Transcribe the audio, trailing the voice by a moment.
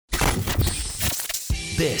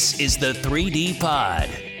This is the 3D Pod,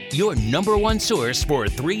 your number one source for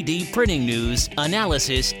 3D printing news,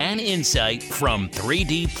 analysis, and insight from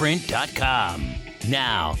 3dprint.com.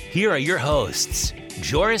 Now, here are your hosts,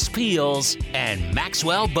 Joris Peels and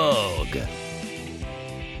Maxwell Bogue.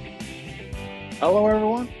 Hello,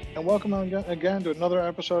 everyone, and welcome again to another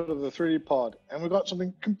episode of the 3D Pod. And we've got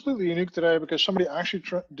something completely unique today because somebody actually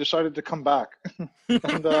decided to come back.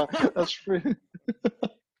 And that's free.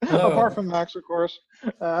 Apart from Max, of course.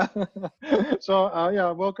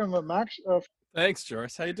 Welcome, Max. Thanks,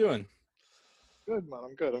 Joris. How you doing? Good, man.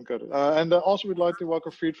 I'm good. And also, we'd like to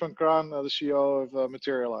welcome Fried van Kraan, the CEO of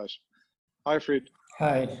Materialise. Hi, Fried.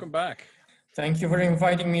 Hi. Welcome back. Thank you for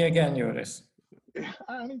inviting me again, Joris.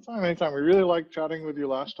 Anytime. We really liked chatting with you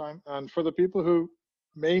last time. And for the people who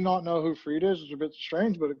may not know who Fried is, it's a bit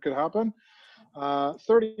strange, but it could happen.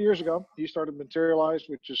 30 years ago, he started Materialise,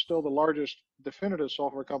 which is still the largest definitive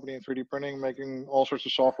software company in 3D printing, making all sorts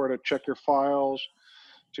of software to check your files,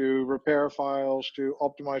 to repair files, to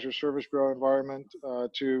optimize your service bureau environment,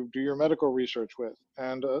 to do your medical research with.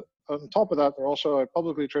 And on top of that, they're also a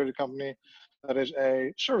publicly traded company that is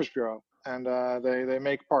a service bureau. And they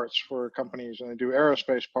make parts for companies, and they do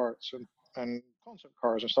aerospace parts and concept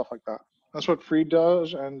cars and stuff like that. That's what Fried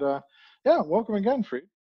does. And welcome again, Fried.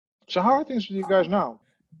 So how are things with you guys now?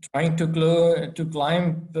 Trying to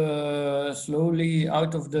climb slowly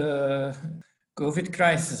out of the COVID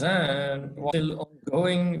crisis. Still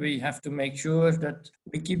ongoing. We have to make sure that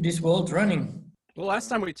we keep this world running. Well, last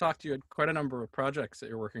time we talked, you had quite a number of projects that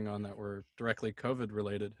you're working on that were directly COVID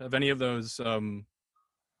related. Have any of those come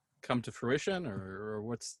to fruition, or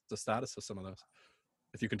what's the status of some of those,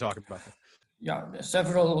 if you can talk about them? Yeah,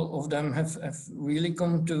 several of them have really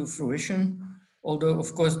come to fruition. Although,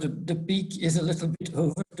 of course, the peak is a little bit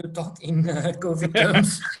over to talk in COVID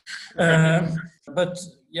terms. But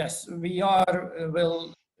yes, we are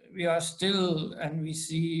still, and we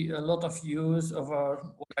see a lot of use of our,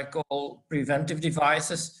 what I call preventive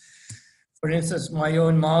devices. For instance, my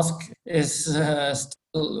own mask is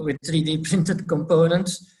still with 3D printed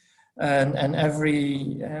components. And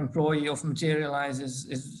every employee of Materialise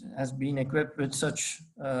has been equipped with such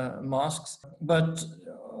masks. But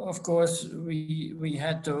of course, we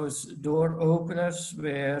had those door openers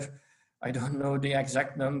where, I don't know the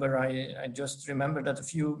exact number, I just remember that a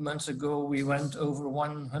few months ago we went over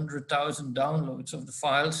 100,000 downloads of the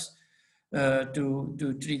files to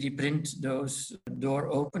 3D print those door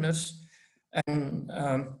openers. And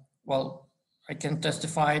I can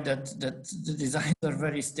testify that the designs are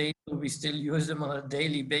very stable. We still use them on a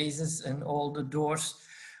daily basis, and all the doors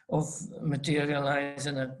of Materialise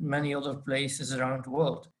and at many other places around the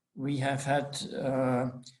world. We have had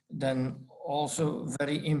then also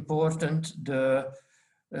very important the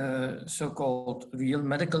so-called real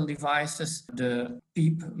medical devices, the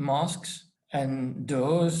PEEP masks, and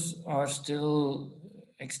those are still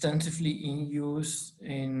extensively in use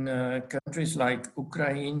in countries like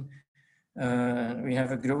Ukraine. We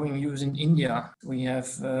have a growing use in India. We have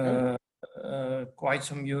quite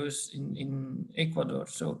some use in Ecuador.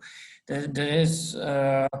 So there is,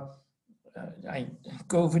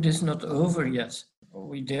 COVID is not over yet.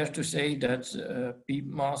 We dare to say that PEEP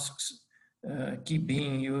masks keep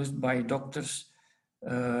being used by doctors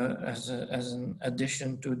as an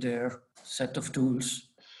addition to their set of tools.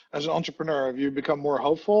 As an entrepreneur, have you become more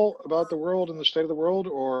hopeful about the world and the state of the world,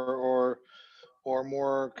 or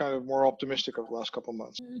more optimistic over the last couple of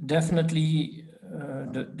months? Definitely,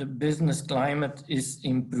 the business climate is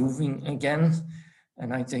improving again,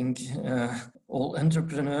 and I think all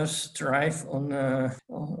entrepreneurs thrive on a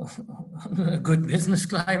good business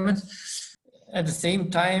climate. At the same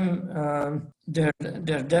time, there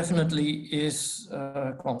definitely is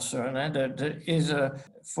concern. There is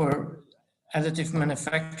for additive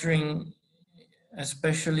manufacturing,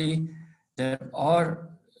 especially, there are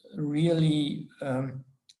really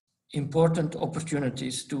important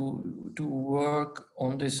opportunities to work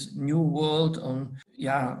on this new world.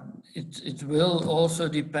 It will also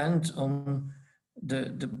depend on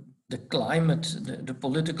the climate, the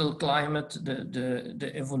political climate,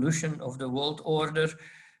 the evolution of the world order,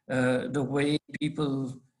 the way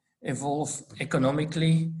people evolve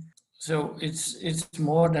economically. So it's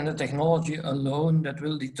more than the technology alone that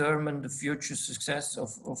will determine the future success of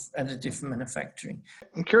additive manufacturing.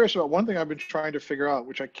 I'm curious about one thing I've been trying to figure out,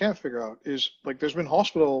 which I can't figure out, is like there's been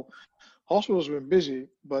hospitals have been busy,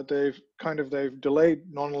 but they've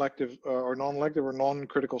delayed non-elective or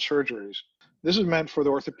non-critical surgeries. This is meant for the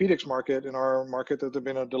orthopedics market. In our market, that there's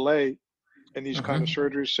been a delay in these kind of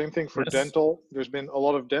surgeries. Same thing for dental. There's been a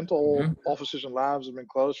lot of dental offices and labs have been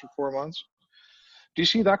closed for 4 months. Do you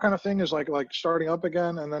see that kind of thing as like starting up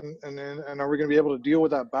again, and are we going to be able to deal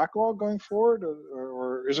with that backlog going forward,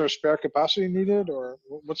 or is there spare capacity needed, or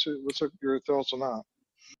what's your thoughts on that?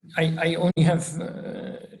 I only have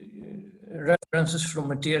references from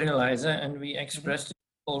Materializer, and we expressed it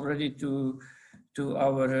already to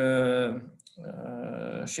our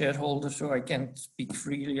shareholders, so I can't speak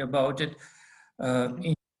freely about it.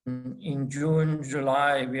 In June,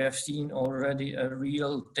 July, we have seen already a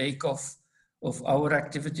real takeoff of our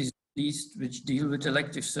activities, at least, which deal with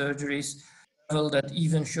elective surgeries, that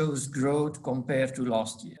even shows growth compared to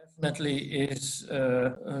last year. Definitely is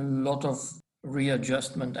a lot of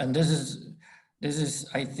readjustment, and this is,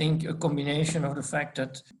 I think, a combination of the fact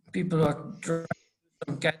that people are trying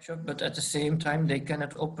to catch up, but at the same time they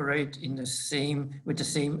cannot operate with the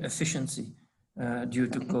same efficiency due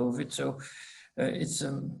to COVID. So it's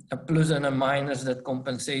a plus and a minus that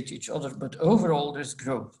compensate each other, but overall there's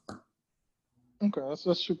growth. Okay,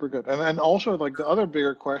 that's super good. And also, like, the other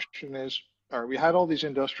bigger question is, we had all these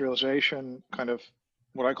industrialization kind of,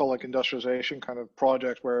 what I call like industrialization kind of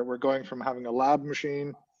projects, where we're going from having a lab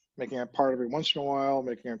machine, making a part every once in a while,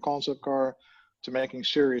 making a concept car, to making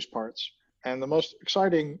series parts. And the most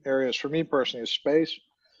exciting areas for me personally is space,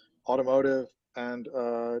 automotive, and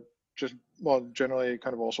just, well, generally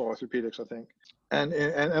kind of also orthopedics, I think. And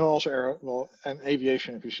also and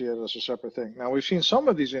aviation, if you see it as a separate thing. Now, we've seen some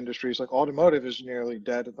of these industries, like automotive is nearly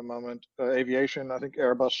dead at the moment. Aviation, I think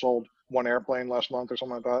Airbus sold one airplane last month or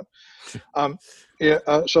something like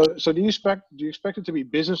that. So do you expect it to be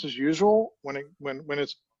business as usual when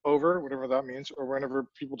it's over, whatever that means, or whenever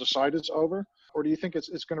people decide it's over? Or do you think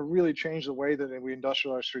it's going to really change the way that we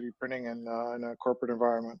industrialize 3D printing in a corporate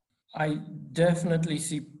environment? I definitely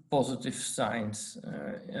see positive signs.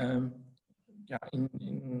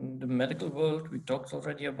 In the medical world, we talked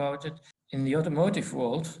already about it. In the automotive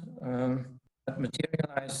world, at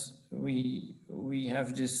Materialize, we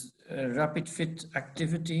have this rapid fit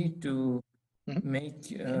activity to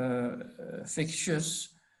make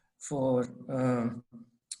fixtures for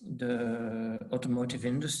the automotive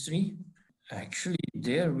industry. Actually,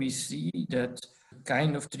 there we see that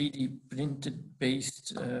kind of 3D printed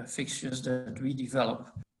based fixtures that we develop,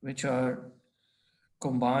 which are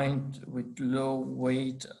combined with low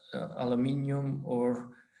weight aluminium or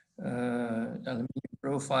aluminium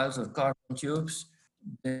profiles or carbon tubes,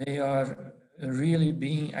 they are really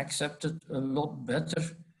being accepted a lot better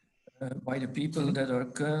by the people that are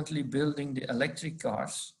currently building the electric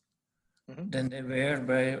cars than they were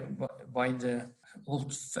by the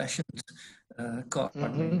old-fashioned car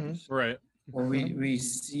makers. Right. We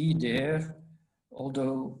see there,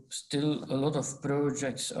 although still a lot of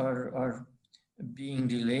projects are being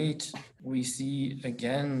delayed, we see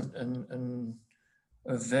again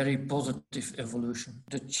a very positive evolution.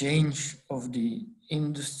 The change of the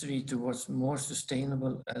industry towards more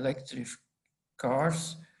sustainable electric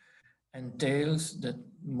cars entails that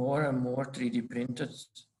more and more 3D printed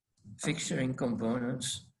fixturing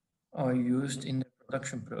components are used in the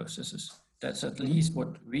production processes. That's at least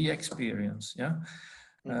what we experience, yeah?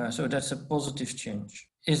 So that's a positive change.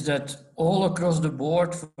 Is that all across the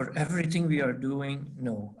board for everything we are doing?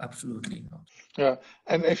 No, absolutely not. Yeah,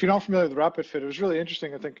 and if you're not familiar with Rapid Fit, it was really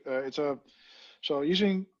interesting. I think so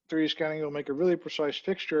using 3D scanning, it'll make a really precise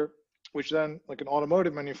fixture, which then like an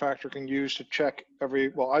automotive manufacturer can use to check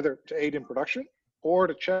either to aid in production or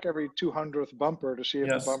to check every 200th bumper to see if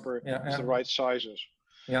the bumper is the right sizes.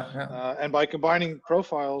 And by combining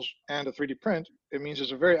profiles and a 3D print, it means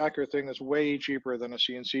it's a very accurate thing that's way cheaper than a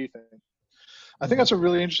CNC thing. I think that's a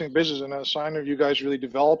really interesting business, and a sign of you guys really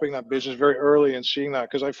developing that business very early and seeing that,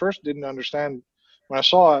 because I first didn't understand when I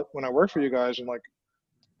saw it when I worked for you guys in like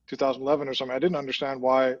 2011 or something. I didn't understand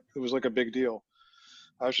why it was like a big deal.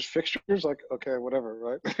 I was just fixtures, like, okay, whatever,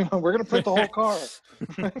 right? We're going to print the whole car.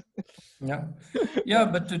 Yeah,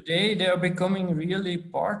 but today they are becoming really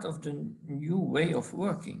part of the new way of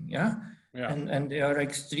working, and they are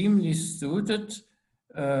extremely suited,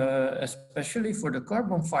 especially for the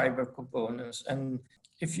carbon fiber components. And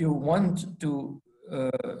if you want to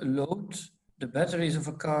load the batteries of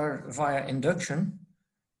a car via induction,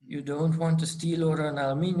 you don't want a steel or an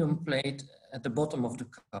aluminum plate at the bottom of the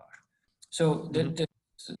car. So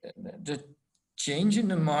the change in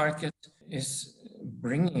the market is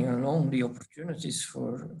bringing along the opportunities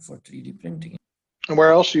for 3D printing. And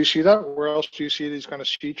where else do you see that? Where else do you see these kind of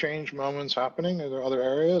sea change moments happening? Are there other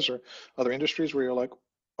areas or other industries where you're like,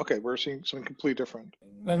 okay, we're seeing something completely different?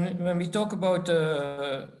 When we talk about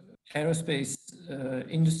aerospace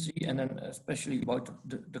industry, and then especially about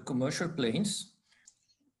the commercial planes,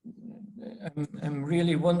 I'm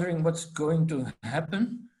really wondering what's going to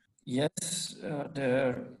happen yes,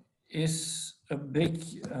 there is a big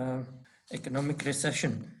economic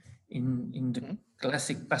recession in the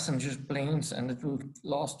classic passenger planes, and it will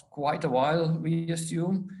last quite a while, we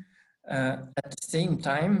assume. At the same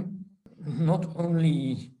time, not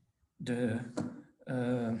only the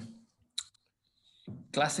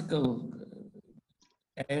classical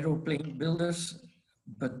aeroplane builders,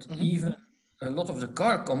 but even a lot of the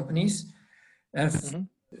car companies have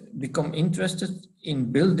become interested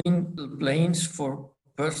in building planes for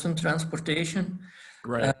person transportation.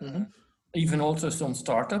 Right. Even also some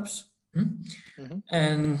startups.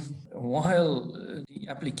 And while the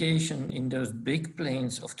application in those big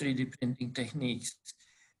planes of 3D printing techniques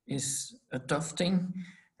is a tough thing,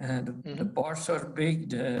 the parts are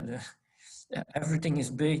big, everything is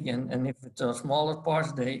big, and if it's a smaller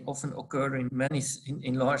parts, they often occur in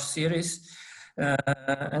in large series,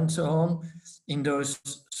 and so on. In those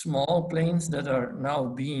small planes that are now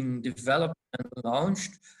being developed and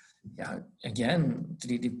launched, yeah, again,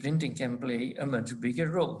 3D printing can play a much bigger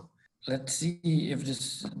role. Let's see if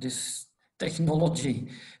this technology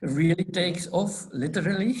really takes off,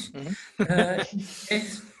 literally.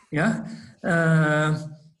 Yeah.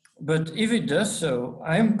 But if it does so,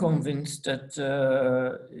 I'm convinced that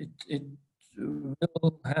it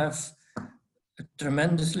will have a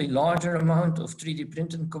tremendously larger amount of 3D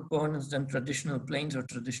printed components than traditional planes or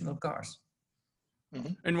traditional cars.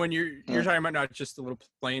 And when you're talking about not just the little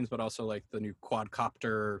planes, but also like the new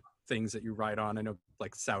quadcopter things that you ride on. I know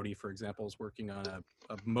like Saudi, for example, is working on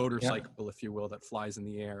a motorcycle, if you will, that flies in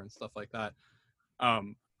the air and stuff like that.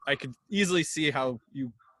 I could easily see how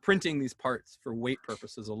you printing these parts for weight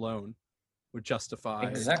purposes alone would justify.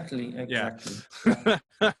 Exactly. Yeah.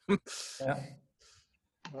 Yeah.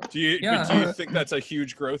 Do you think that's a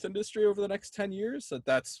huge growth industry over the next 10 years?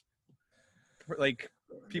 That's like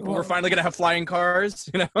people are finally going to have flying cars,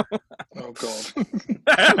 you know? Oh God.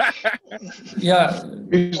 Yeah.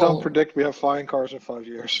 Please don't predict we have flying cars in 5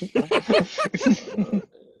 years.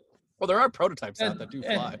 Well, there are prototypes out that do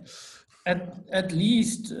fly. At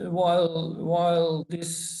least while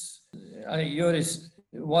this, Joris,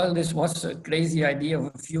 while this was a crazy idea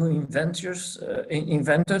of a few inventors,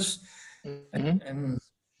 and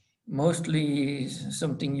mostly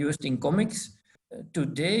something used in comics,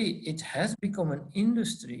 today it has become an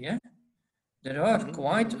industry. Yeah? There are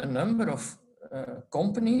quite a number of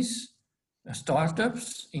companies,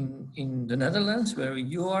 startups in the Netherlands, where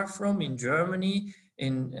you are from, in Germany,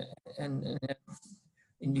 in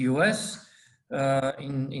the US,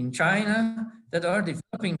 in China, that are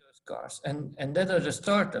developing those cars, and that are the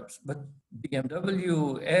startups. But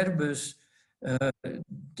BMW, Airbus,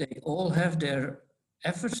 they all have their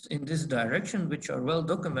efforts in this direction, which are well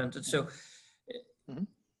documented. So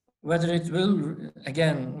whether it will,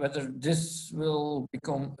 again, whether this will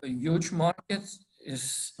become a huge market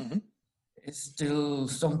is still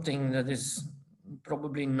something that is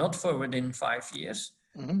probably not for within 5 years.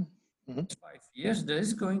 5 years, there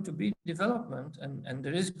is going to be development, and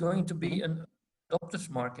there is going to be an adopters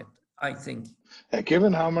market, I think. Yeah,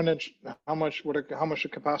 given how much the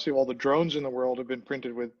capacity of all the drones in the world have been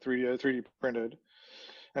printed with 3D printed,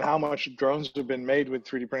 and how much drones have been made with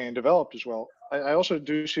 3D printing and developed as well. I also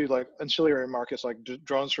do see like ancillary markets like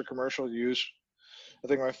drones for commercial use. I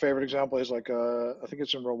think my favorite example is like I think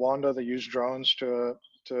it's in Rwanda. They use drones to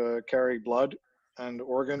carry blood and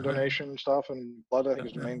organ donation stuff, and blood I think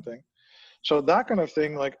is the main thing. So that kind of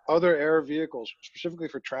thing, like other air vehicles specifically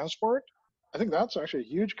for transport, I think that's actually a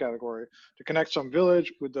huge category to connect some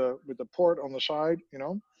village with the port on the side, you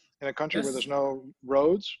know, in a country where there's no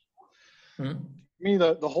roads. To me,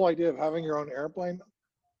 the whole idea of having your own airplane,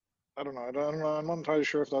 I don't know. I'm not entirely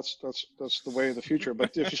sure if that's the way of the future.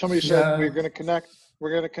 But if somebody said we're going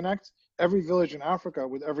to connect every village in Africa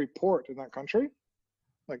with every port in that country,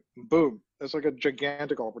 like boom, it's like a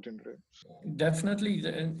gigantic opportunity. Definitely,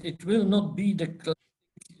 it will not be the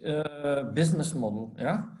classic business model.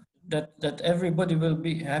 Yeah, that everybody will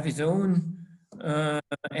have his own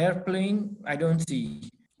airplane. I don't see,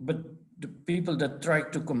 but the people that try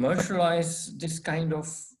to commercialize this kind of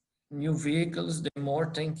new vehicles, they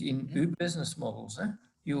more think in business models.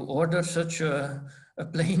 You order such a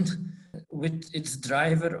plane with its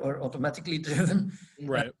driver or automatically driven,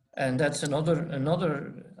 right? And that's another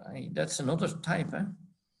type.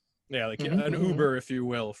 Yeah, like an Uber, if you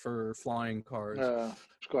will, for flying cars.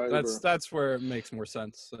 That's where it makes more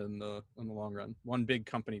sense in the long run. One big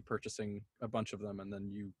company purchasing a bunch of them, and then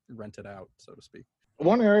you rent it out, so to speak.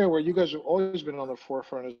 One area where you guys have always been on the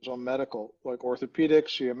forefront is on medical, like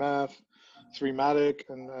orthopedics, CMF, 3matic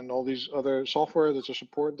and all these other software that to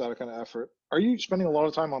support that kind of effort. Are you spending a lot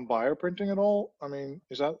of time on bioprinting at all? I mean,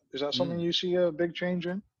 is that something you see a big change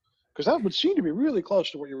in? Because that would seem to be really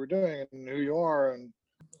close to what you were doing and who you are. And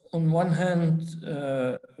on one hand,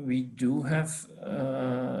 we do have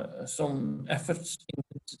some efforts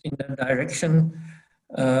in that direction.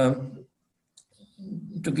 To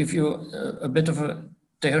give you a bit of a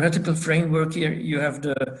theoretical framework here, you have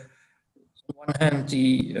on one hand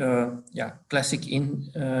the classic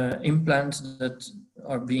implants that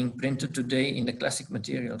are being printed today in the classic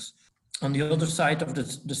materials. On the other side of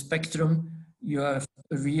the spectrum, you have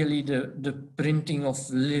really the printing of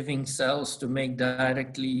living cells to make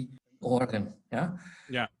directly organ.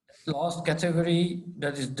 Yeah. Last category,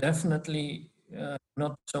 that is definitely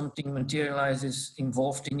not something Materialise is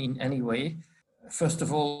involved in any way. First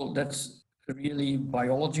of all, that's really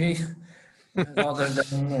biology rather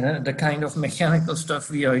than the kind of mechanical stuff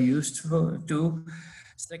we are used to.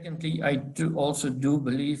 Secondly, I also do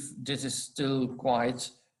believe this is still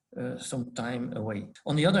quite some time away.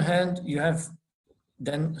 On the other hand, you have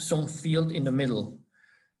then some field in the middle,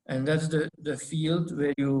 and that's the field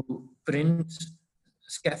where you print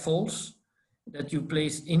scaffolds that you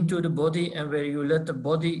place into the body and where you let the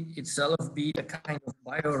body itself be a kind of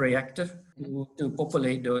bioreactor to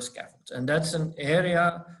populate those scaffolds. And that's an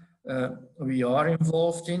area we are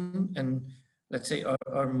involved in, and let's say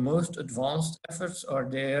our most advanced efforts are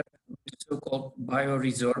there with the so-called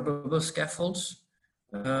bioresorbable scaffolds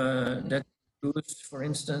that used, for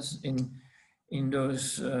instance, in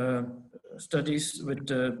those studies with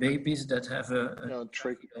the babies that have a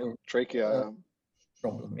trachea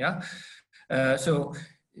problem. Yeah. So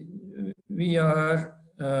we are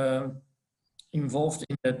involved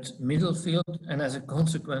in that middle field, and as a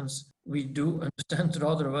consequence, we do understand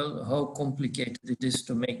rather well how complicated it is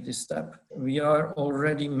to make this step. We are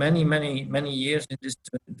already many years in this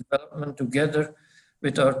development together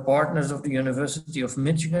with our partners of the University of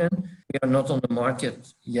Michigan. We are not on the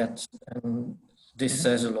market yet, and this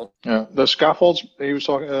says a lot. Yeah, the scaffolds he was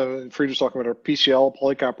talking, Fried was talking about are PCL,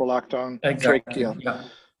 polycaprolactone, trachea.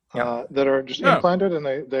 Yeah. That are just implanted, and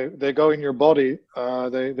they go in your body.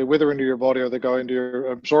 They wither into your body, or they go into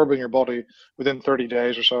absorb in your body within 30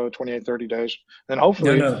 days or so, 28, 30 days. And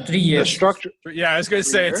hopefully, 3 years. The structure. Yeah, I was going to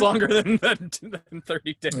say it's longer than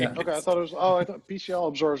 30 days. Yeah. Okay, I thought PCL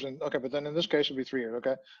absorbs in. Okay, but then in this case it'd be 3 years.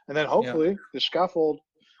 Okay, and then hopefully the scaffold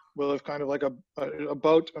will have kind of like a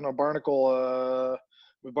boat and a barnacle.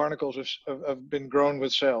 With barnacles have been grown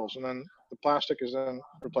with cells, and then the plastic is then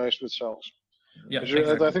replaced with cells. Yeah,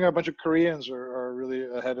 exactly. I think a bunch of Koreans are really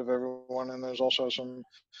ahead of everyone, and there's also some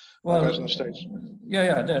guys in the States.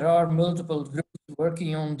 Yeah, there are multiple groups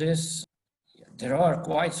working on this. There are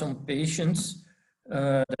quite some patients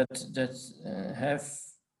that have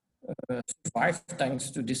survived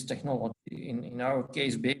thanks to this technology. In our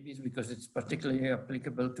case, babies, because it's particularly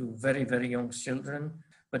applicable to very, very young children.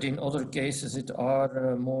 But in other cases, it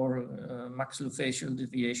are more maxillofacial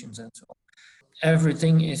deviations and so on.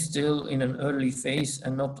 Everything is still in an early phase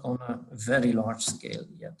and not on a very large scale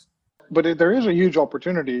yet. But there is a huge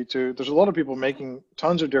opportunity there's a lot of people making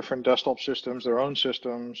tons of different desktop systems, their own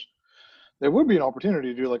systems. There would be an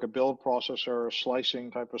opportunity to do like a build processor or slicing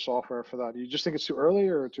type of software for that. You just think it's too early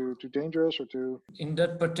or too dangerous or too? In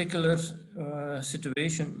that particular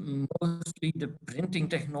situation, mostly the printing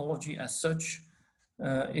technology as such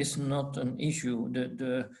is not an issue.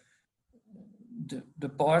 The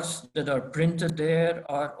parts that are printed there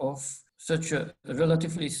are of such a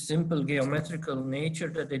relatively simple geometrical nature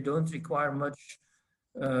that they don't require much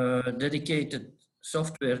dedicated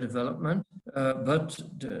software development. But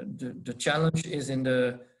the challenge is in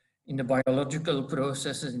the biological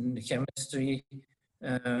processes, in the chemistry,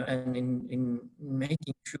 and in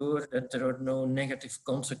making sure that there are no negative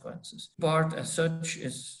consequences. Part as such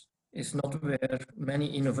is not where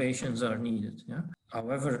many innovations are needed. Yeah?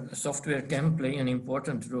 However, software can play an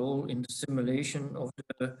important role in the simulation of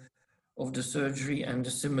the surgery and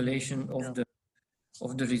the simulation of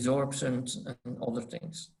the resorptions and other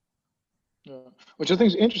things. Yeah, which I think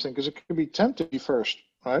is interesting because it could be tempting to be first,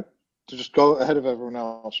 right? To just go ahead of everyone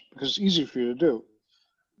else because it's easy for you to do.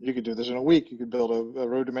 You could do this in a week. You could build a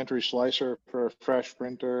rudimentary slicer for a fresh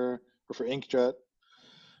printer or for inkjet.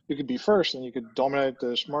 You could be first and you could dominate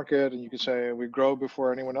this market and you could say we grow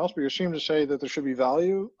before anyone else, but you seem to say that there should be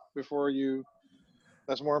value before you,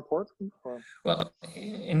 that's more important? Or? Well,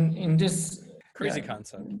 in this... Crazy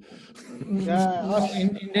concept. Yeah.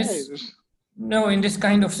 In this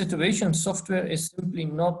kind of situation, software is simply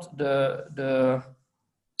not the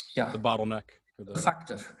bottleneck. The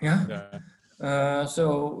factor, yeah.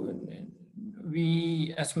 So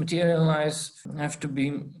we as Materialise have to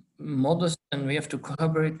be modest, and we have to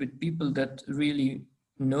collaborate with people that really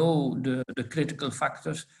know the critical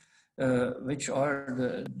factors, which are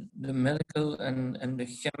the medical and the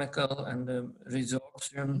chemical and the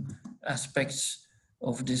resorption aspects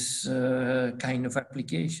of this kind of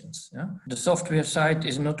applications. Yeah? The software side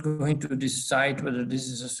is not going to decide whether this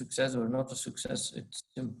is a success or not a success. It's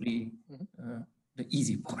simply the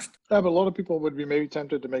easy part. Yeah, but a lot of people would be maybe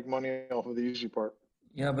tempted to make money off of the easy part.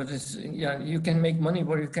 Yeah, but you can make money,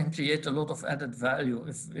 but you can create a lot of added value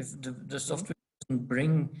if the software doesn't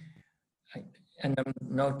bring. And I'm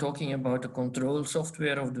now talking about the control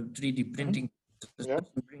software of the 3D printing. Yeah.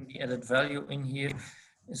 Doesn't bring the added value in here.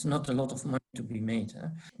 It's not a lot of money to be made. Huh?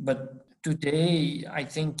 But today, I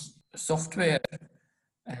think software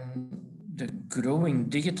and the growing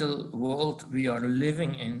digital world we are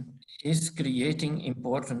living in is creating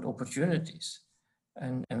important opportunities,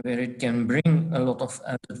 and where it can bring a lot of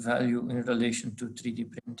added value in relation to 3D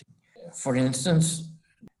printing. For instance,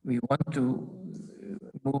 we want to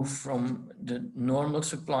move from the normal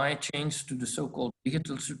supply chains to the so-called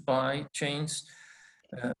digital supply chains.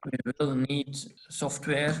 We will need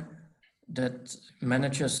software that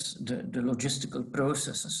manages the logistical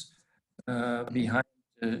processes behind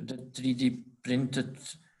the 3D printed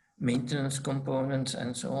maintenance components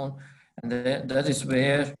and so on. And that is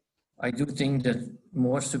where I do think that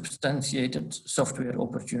more substantiated software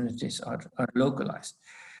opportunities are localized.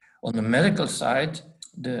 On the medical side,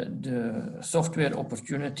 the software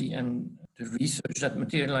opportunity and the research that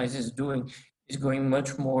Materialise is doing is going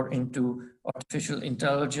much more into artificial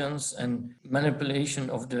intelligence and manipulation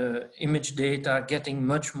of the image data, getting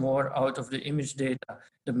much more out of the image data,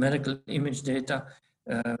 the medical image data,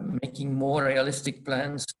 making more realistic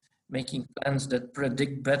plans, making plans that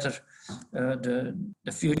predict better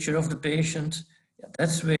the future of the patient.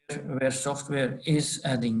 That's where software is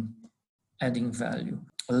adding value,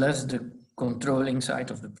 less the controlling side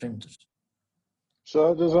of the printers.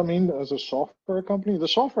 So does that mean, as a software company, the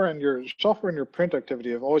software and your print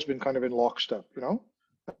activity have always been kind of in lockstep, you know?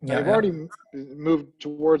 Yeah, you've already moved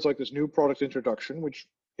towards like this new product introduction, which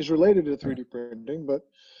is related to 3D printing, but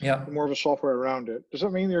more of a software around it. Does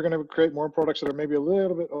that mean you're going to create more products that are maybe a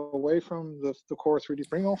little bit away from the core 3D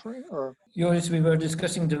printing offering? Or Joris, we were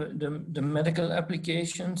discussing the medical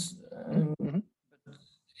applications.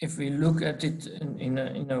 If we look at it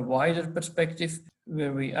in a wider perspective,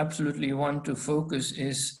 where we absolutely want to focus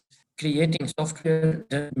is creating software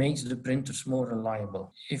that makes the printers more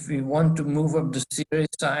reliable. If we want to move up the series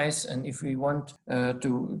size, and if we want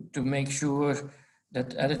to make sure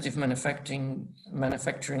that additive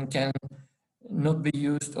manufacturing can not be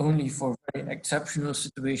used only for very exceptional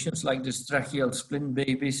situations like the tracheal splint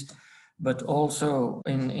babies, but also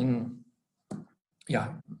in I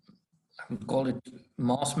would call it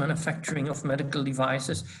mass manufacturing of medical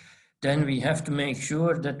devices, then we have to make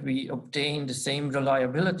sure that we obtain the same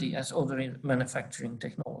reliability as other manufacturing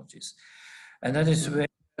technologies. And that is where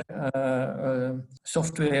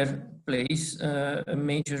software plays a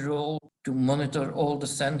major role to monitor all the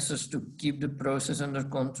sensors, to keep the process under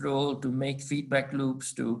control, to make feedback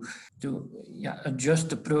loops, to adjust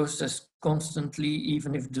the process constantly,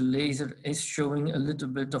 even if the laser is showing a little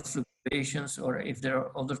bit of fluctuations, or if there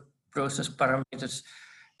are other process parameters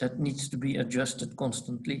that needs to be adjusted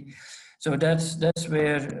constantly. So that's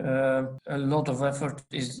where a lot of effort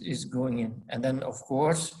is going in. And then, of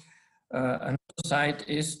course, another side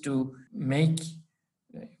is to make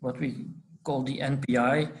what we call the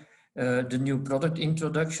NPI, the new product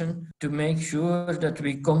introduction, to make sure that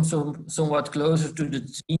we come somewhat closer to the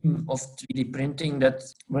theme of 3D printing, that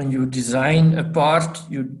when you design a part,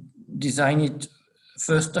 you design it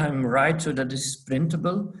first time right so that it's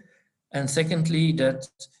printable. And secondly, that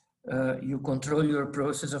you control your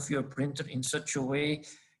process of your printer in such a way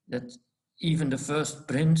that even the first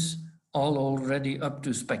prints are already up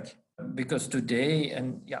to spec. Because today,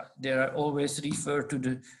 and they are always referred to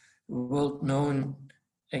the world-known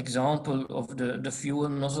example of the fuel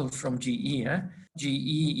nozzle from GE. GE,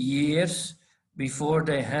 years before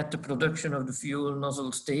they had the production of the fuel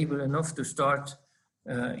nozzle stable enough to start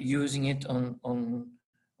using it on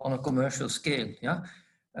a commercial scale.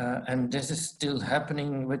 And this is still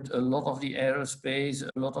happening with a lot of the aerospace,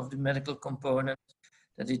 a lot of the medical components,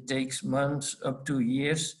 that it takes months up to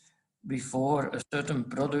years before a certain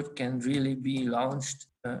product can really be launched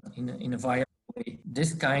in a viable way.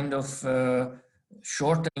 This kind of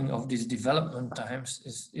shortening of these development times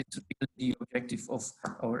is really the objective of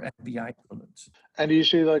our NPI products. And do you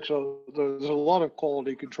see, like, so there's a lot of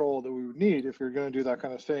quality control that we would need if you're going to do that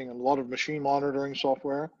kind of thing, and a lot of machine monitoring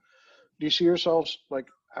software. Do you see yourselves like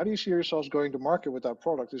how do you see yourselves going to market with that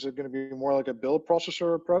product? Is it going to be more like a build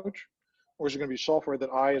processor approach, or is it going to be software that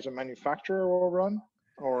I as a manufacturer will run,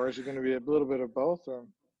 or is it going to be a little bit of both? Or?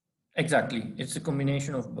 Exactly, it's a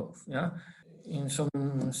combination of both. Yeah, in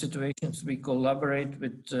some situations we collaborate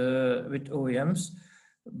with OEMs,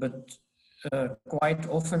 but quite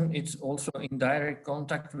often it's also in direct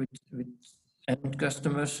contact with end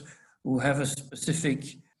customers who have a specific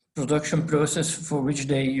production process for which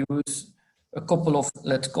they use a couple of,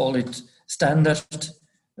 let's call it, standard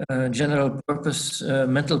general purpose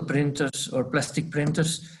metal printers or plastic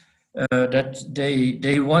printers that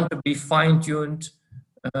they want to be fine-tuned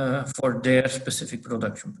for their specific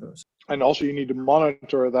production process. And also you need to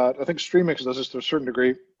monitor that. I think Streamix does this to a certain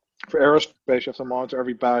degree. For aerospace, you have to monitor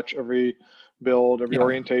every batch, every build, every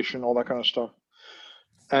orientation, all that kind of stuff.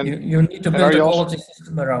 And you need to build a quality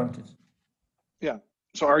system around it. Yeah.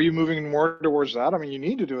 So are you moving more towards that? I mean, you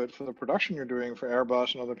need to do it for the production you're doing for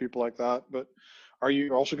Airbus and other people like that, but are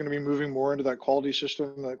you also going to be moving more into that quality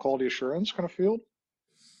system, that quality assurance kind of field?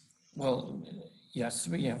 Well, yes,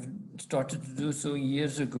 we have started to do so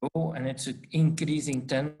years ago, and it's an increasing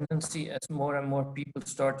tendency as more and more people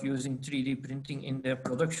start using 3D printing in their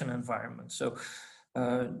production environment. So,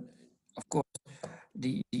 of course,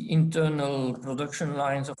 the internal production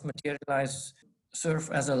lines of Materialise serve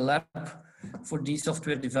as a lab for these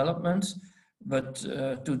software developments, but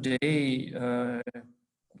today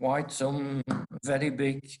quite some very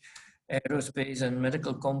big aerospace and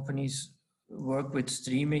medical companies work with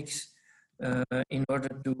Streamix in order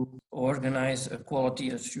to organize a quality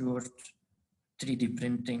assured 3D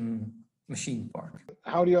printing machine park.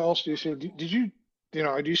 How do you see, do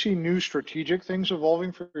you see new strategic things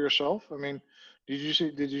evolving for yourself? I mean, did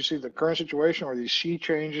you see the current situation or these sea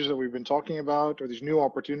changes that we've been talking about or these new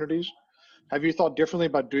opportunities? Have you thought differently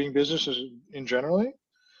about doing businesses in generally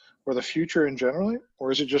or the future in generally?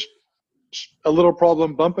 Or is it just a little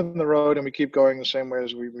problem, bump in the road, and we keep going the same way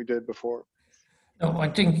as we did before? No, I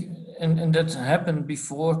think, and that happened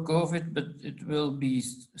before COVID, but it will be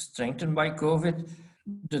strengthened by COVID.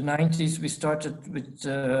 The 90s, we started with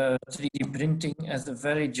 3D printing as a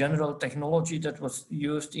very general technology that was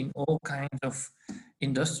used in all kinds of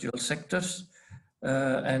industrial sectors,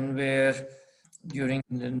 and where during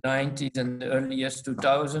the 90s and the early years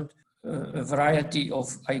 2000, a variety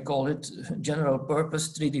of, I call it, general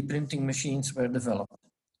purpose 3D printing machines were developed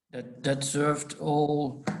that served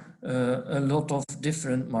all a lot of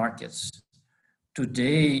different markets.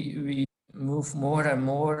 Today, we move more and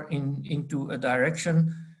more into a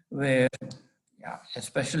direction where,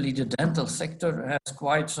 especially the dental sector has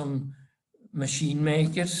quite some machine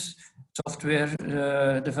makers, software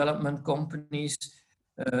development companies,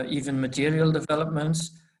 even material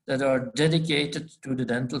developments that are dedicated to the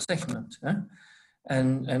dental segment.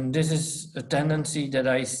 And this is a tendency that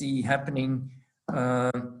I see happening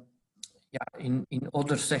in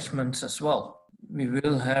other segments as well. We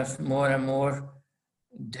will have more and more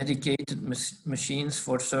dedicated machines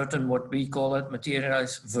for certain, what we call it,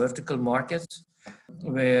 Materialise vertical markets,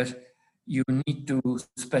 where you need to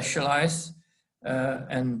specialize,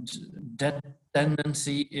 and that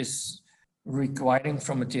tendency is requiring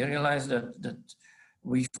from Materialise that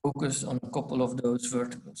we focus on a couple of those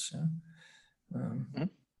verticals.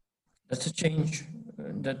 That's a change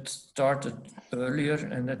that started earlier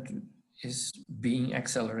and that is being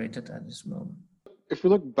accelerated at this moment. If we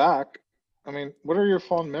look back, I mean, what are your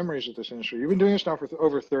fond memories of this industry? You've been doing this now for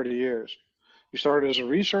over 30 years. You started as a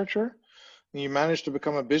researcher, and you managed to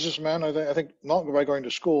become a businessman. I think not by going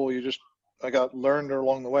to school, you just learned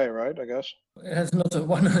along the way, right? I guess. It's not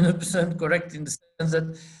 100% correct in the sense that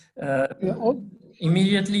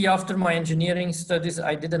immediately after my engineering studies,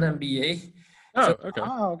 I did an MBA. Oh, okay.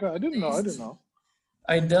 Oh, okay. I didn't know.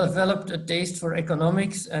 I developed a taste for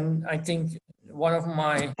economics, and I think one of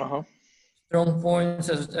my strong points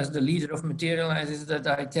as the leader of Materialise is that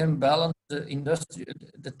I can balance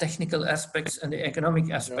the technical aspects and the economic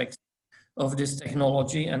aspects of this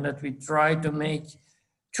technology, and that we try to make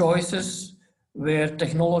choices where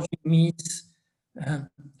technology meets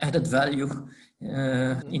added value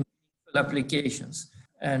in applications.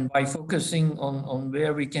 And by focusing on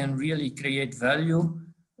where we can really create value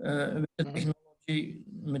with the technology,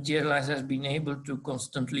 Materialise has been able to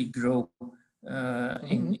constantly grow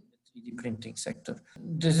in the 3D printing sector.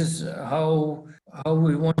 This is how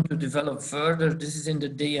we want to develop further. This is in the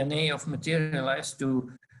DNA of Materialise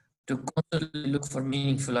to constantly look for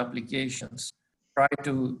meaningful applications. Try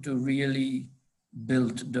to really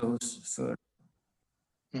build those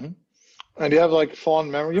further. And you have like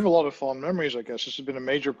fond memory. You have a lot of fond memories, I guess. This has been a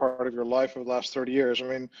major part of your life over the last 30 years. I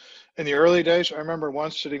mean, in the early days, I remember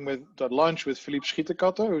once sitting at lunch with Philippe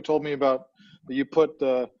Schietekathe, who told me about that you put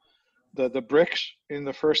the bricks in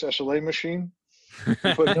the first SLA machine. You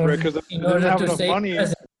put because they didn't have enough money.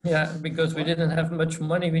 Resin. Yeah, because we didn't have much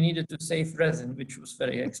money, we needed to save resin, which was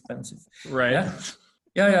very expensive. Right.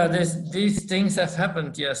 Yeah. These things have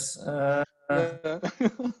happened. Yes.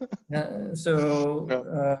 So.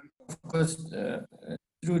 Of course,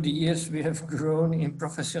 through the years we have grown in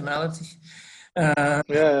professionality. A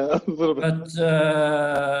little bit. But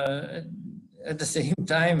at the same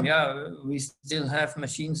time, we still have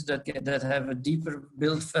machines that have a deeper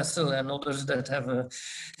build vessel, and others that have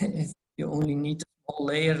you only need a small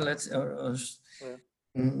layer.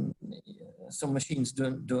 Some machines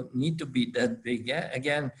don't need to be that big.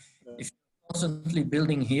 Again, if you're constantly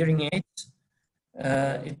building hearing aids,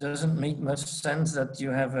 it doesn't make much sense that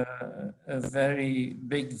you have a very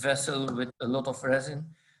big vessel with a lot of resin.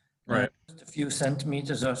 Right. Just a few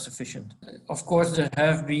centimeters are sufficient. Of course, there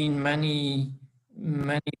have been many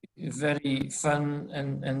very fun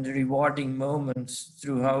and rewarding moments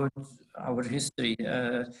throughout our history.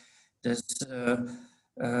 There's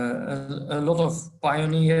a lot of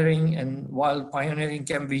pioneering, and while pioneering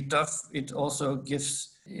can be tough, it also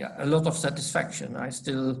gives a lot of satisfaction. I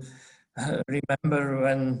still remember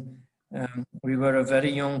when we were a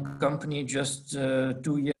very young company, just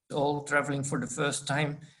 2 years old, traveling for the first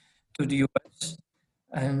time to the US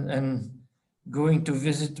and going to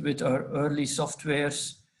visit with our early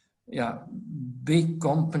softwares, big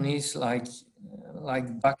companies like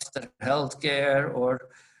Baxter Healthcare or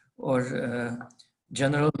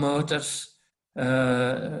General Motors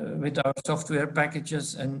with our software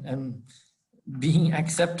packages and being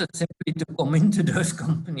accepted simply to come into those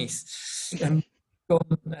companies and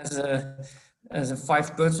come as a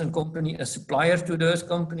 5-person company, a supplier to those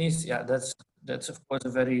companies. That's of course a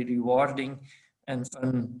very rewarding and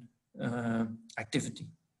fun activity.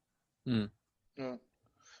 Yeah.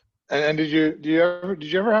 And did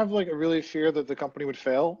you ever have like a really fear that the company would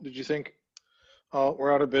fail? Did you think, oh,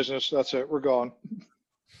 we're out of business, that's it, we're gone?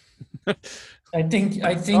 I think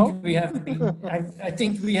No? we have been. I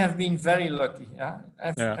think we have been very lucky.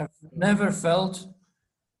 I've never felt.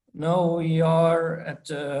 No, we are at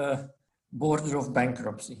the border of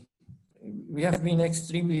bankruptcy. We have been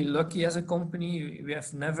extremely lucky as a company. We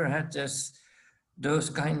have never had those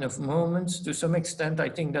kind of moments. To some extent, I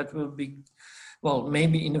think that will be. Well,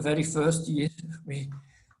 maybe in the very first year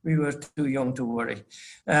we were too young to worry.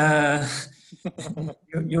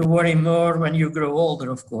 You worry more when you grow older,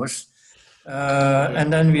 of course.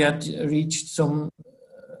 And then we had reached some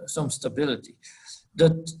stability.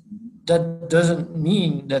 That doesn't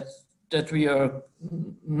mean that we are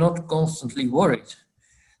not constantly worried,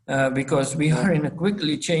 because we are in a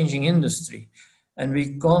quickly changing industry, and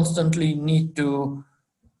we constantly need to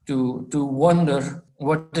wonder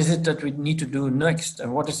what is it that we need to do next,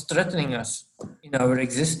 and what is threatening us in our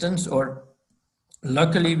existence. Or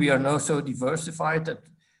luckily, we are now so diversified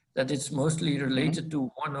that it's mostly related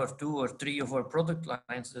to 1 or 2 or 3 of our product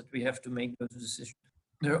lines that we have to make those decisions.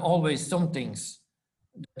 There are always some things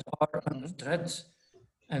that are under threat,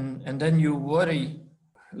 and then you worry,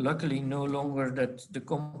 luckily no longer that the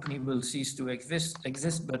company will cease to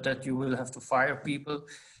exist, but that you will have to fire people,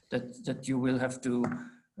 that you will have to,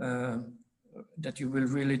 that you will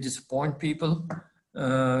really disappoint people,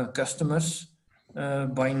 customers,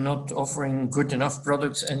 by not offering good enough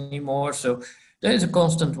products anymore. So there is a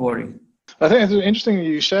constant worry. I think it's interesting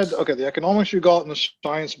you said, okay, the economics you got and the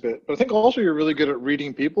science bit, but I think also you're really good at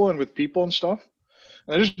reading people and with people and stuff.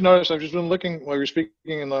 And I just noticed, I've just been looking while you're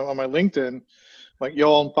speaking on my LinkedIn, like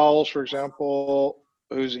Johan Pauwels, for example,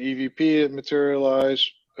 who's EVP at Materialise,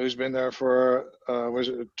 who's been there for, was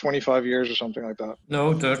it 25 years or something like that?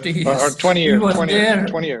 No, 30 years. Or 20 years,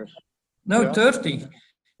 20 years. No, yeah. 30.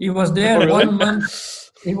 He was there 1 month.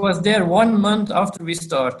 He was there 1 month after we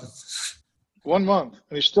started. 1 month,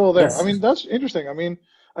 and he's still there. Yes. I mean, that's interesting. I mean,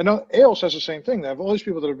 I know EOS has the same thing. They have all these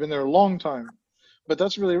people that have been there a long time, but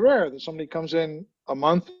that's really rare that somebody comes in a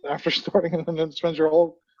month after starting and then spends your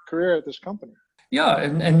whole career at this company. Yeah,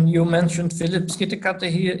 and you mentioned Philippe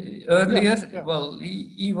Schietekathe here earlier. Yeah. Well,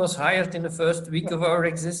 he was hired in the first week of our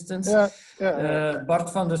existence.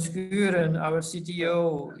 Bart van der Schuren, our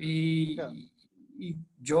CTO, he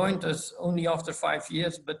joined us only after 5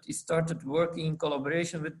 years, but he started working in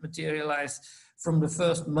collaboration with Materialise from the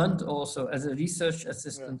first month also as a research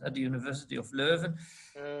assistant at the University of Leuven.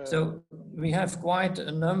 So we have quite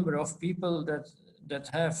a number of people that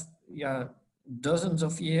have dozens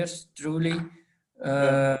of years truly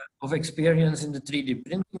of experience in the 3D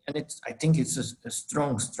printing, and I think it's a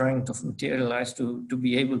strong strength of Materialise to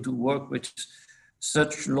be able to work with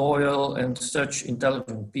such loyal and such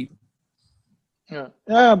intelligent people.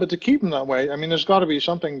 Yeah, but to keep them that way, I mean, there's got to be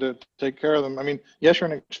something to take care of them. I mean, yes,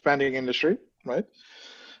 you're an expanding industry, right?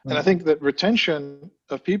 And I think that retention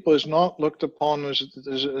of people is not looked upon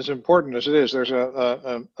as important as it is. There's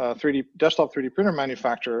a 3D desktop 3D printer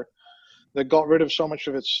manufacturer that got rid of so much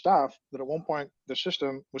of its staff that at one point the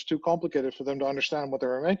system was too complicated for them to understand what they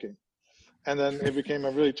were making. And then it became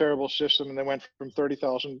a really terrible system, and they went from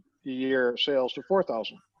 30,000 a year sales to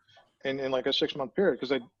 4,000 in like a 6-month period because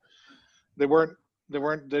they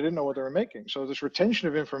didn't know what they were making. So this retention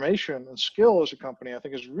of information and skill as a company, I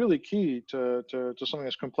think, is really key to something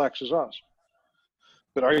as complex as us.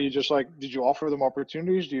 But are you just like, did you offer them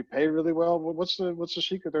opportunities? Do you pay really well? What's the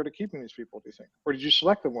secret there to keeping these people, do you think? Or did you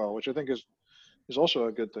select them well, which I think is also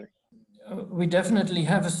a good thing? We definitely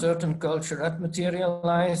have a certain culture at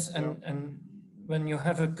Materialise, and when you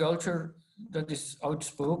have a culture that is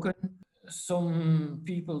outspoken, some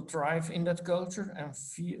people thrive in that culture and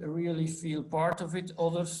really feel part of it.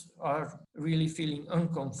 Others are really feeling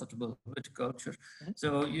uncomfortable with the culture.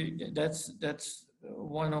 So that's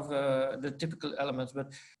one of the typical elements.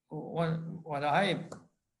 But what I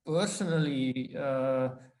personally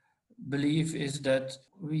believe is that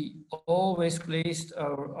we always placed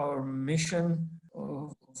our mission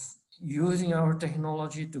of using our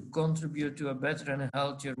technology to contribute to a better and a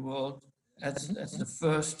healthier world as the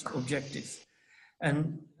first objective.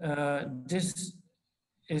 And this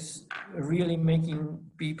is really making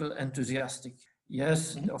people enthusiastic.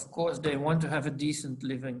 Yes, of course, they want to have a decent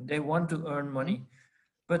living. They want to earn money,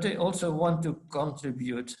 but they also want to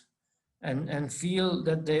contribute and feel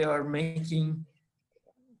that they are making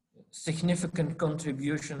significant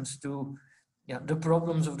contributions to the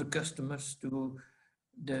problems of the customers, to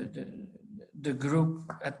the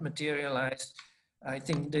group at Materialise. I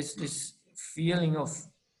think this feeling of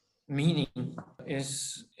meaning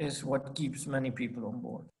is what keeps many people on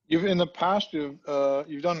board. In the past, you've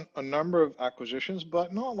done a number of acquisitions,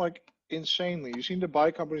 but not like insanely. You seem to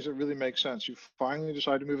buy companies that really make sense. You finally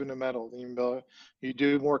decide to move into metal. You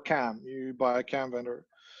do more CAM. You buy a CAM vendor.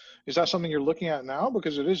 Is that something you're looking at now?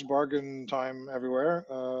 Because it is bargain time everywhere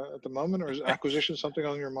at the moment, or is acquisition something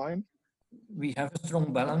on your mind? We have a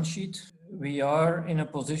strong balance sheet. We are in a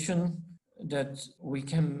position that we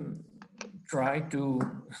can try to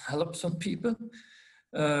help some people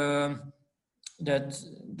that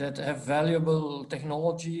have valuable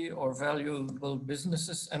technology or valuable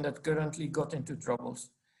businesses and that currently got into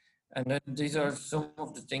troubles. And these are some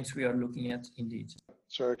of the things we are looking at indeed.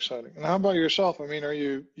 It's very exciting. And how about yourself? I mean,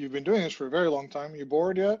 you've been doing this for a very long time. Are you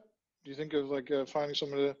bored yet? Do you think of like finding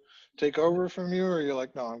someone to take over from you, or are you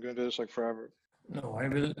like, no, I'm going to do this like forever? No,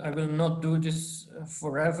 I will not do this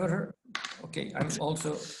forever. Okay, I'm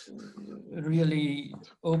also really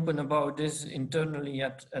open about this internally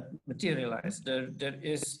at Materialise. There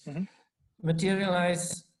is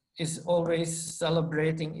Materialise is always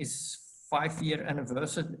celebrating its 5-year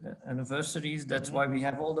anniversaries. That's why we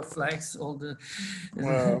have all the flags, all the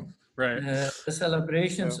the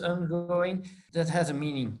celebrations ongoing. That has a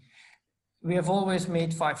meaning. We have always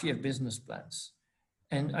made 5-year business plans.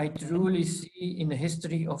 And I truly see in the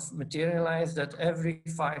history of Materialise that every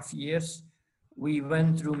 5 years we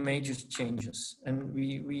went through major changes, and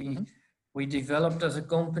we developed as a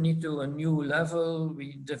company to a new level.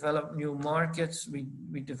 We developed new markets. We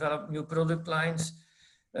developed new product lines,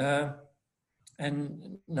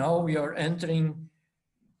 and now we are entering,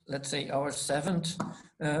 let's say, our 7th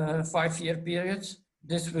 5-year period.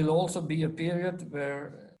 This will also be a period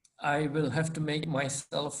where I will have to make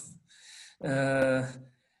myself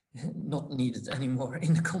not needed anymore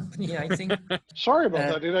in the company, I think. Sorry about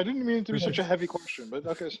that, dude. I didn't mean it to be such a heavy question, but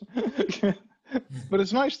okay. But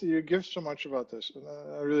it's nice that you give so much about this.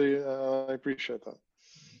 I really I appreciate that.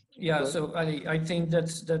 Yeah, so I think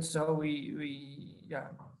that's how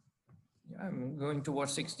I'm going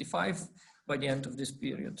towards 65 by the end of this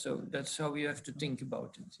period. So that's how we have to think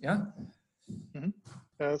about it. Yeah. Mm-hmm.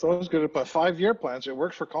 It's always good to put 5-year plans. It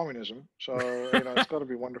works for communism, so it's got to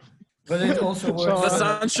be wonderful. But it also works.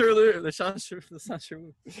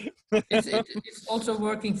 It's also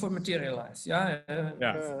working for Materialise. Yeah.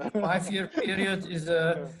 5-year period is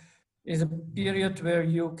a period where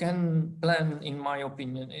you can plan, in my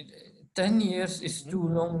opinion. 10 years is too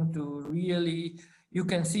long to really. You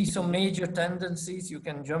can see some major tendencies. You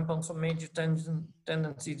can jump on some major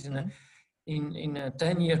tendencies in a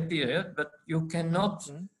 10-year period, but you cannot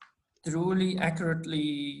truly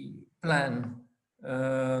accurately plan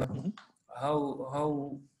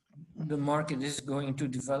how the market is going to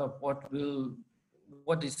develop,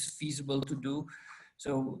 what is feasible to do.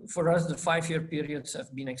 So for us, the 5-year periods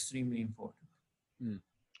have been extremely important.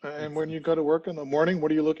 And when you go to work in the morning,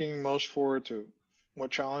 what are you looking most forward to? What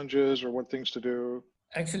challenges or what things to do?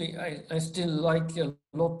 Actually, I still like a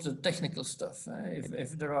lot the technical stuff.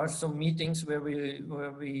 If there are some meetings where we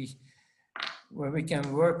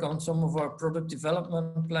can work on some of our product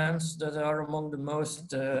development plans, that are among the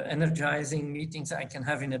most energizing meetings I can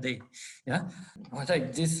have in a day. Yeah. What I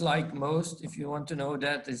dislike most, if you want to know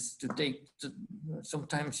that, is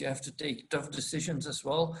sometimes you have to take tough decisions as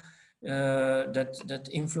well, that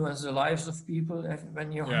influence the lives of people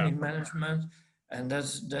when you're in management. And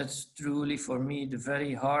that's truly for me the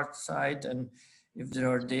very hard side. And if there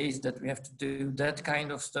are days that we have to do that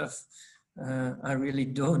kind of stuff, I really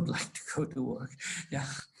don't like to go to work. Yeah.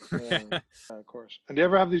 Of course. And do you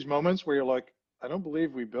ever have these moments where you're like, I don't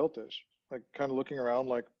believe we built this? Like kind of looking around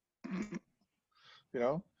like, you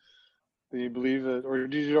know, do you believe it? Or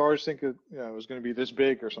did you always think it, it was going to be this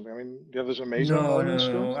big or something? I mean, do you have this amazing moments?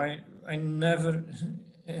 No. I never,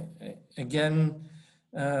 again,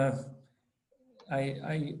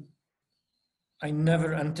 I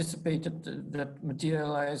never anticipated that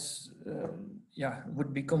Materialise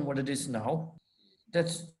would become what it is now.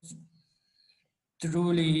 That's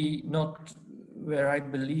truly not where I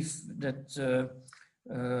believe that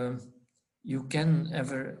you can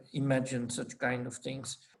ever imagine such kind of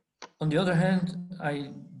things. On the other hand,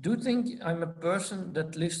 I do think I'm a person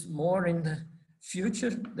that lives more in the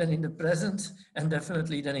future than in the present, and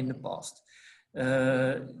definitely than in the past.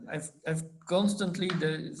 I've constantly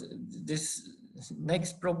this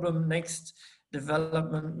next problem, next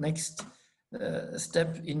development, next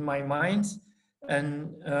step in my mind,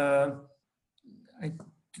 and I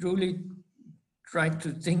truly try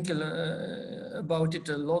to think about it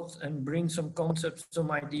a lot and bring some concepts,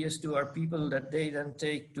 some ideas to our people that they then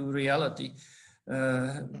take to reality,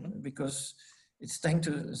 because it's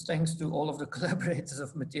thanks to all of the collaborators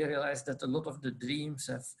of Materialise that a lot of the dreams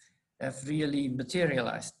have really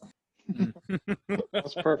materialized.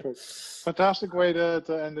 That's perfect. Fantastic way to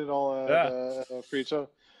end it all, Fried. So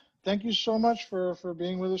thank you so much for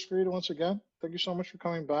being with us, Fried, once again. Thank you so much for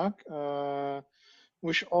coming back.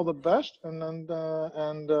 Wish you all the best, and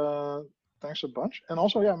thanks a bunch. And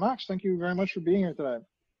also, Max, thank you very much for being here today.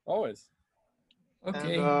 Always.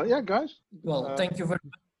 Okay. And, guys. Well, thank you for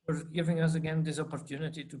giving us again this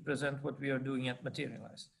opportunity to present what we are doing at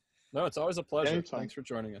Materialise. No, it's always a pleasure. Anytime. Thanks for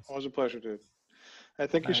joining us. Always a pleasure, dude.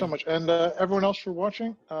 Thank you so much. And everyone else for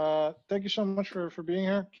watching, thank you so much for being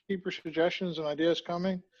here. Keep your suggestions and ideas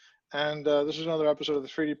coming. And this is another episode of the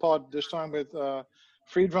 3D Pod, this time with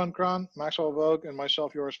Fried van Kraan, Maxwell Vogue, and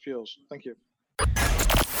myself, Joris Peels. Thank you.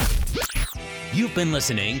 You've been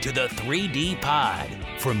listening to the 3D Pod.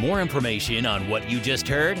 For more information on what you just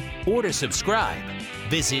heard or to subscribe,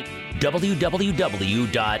 visit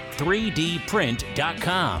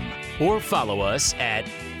www.3dprint.com or follow us at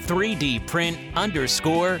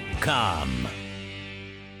 3dprint_com.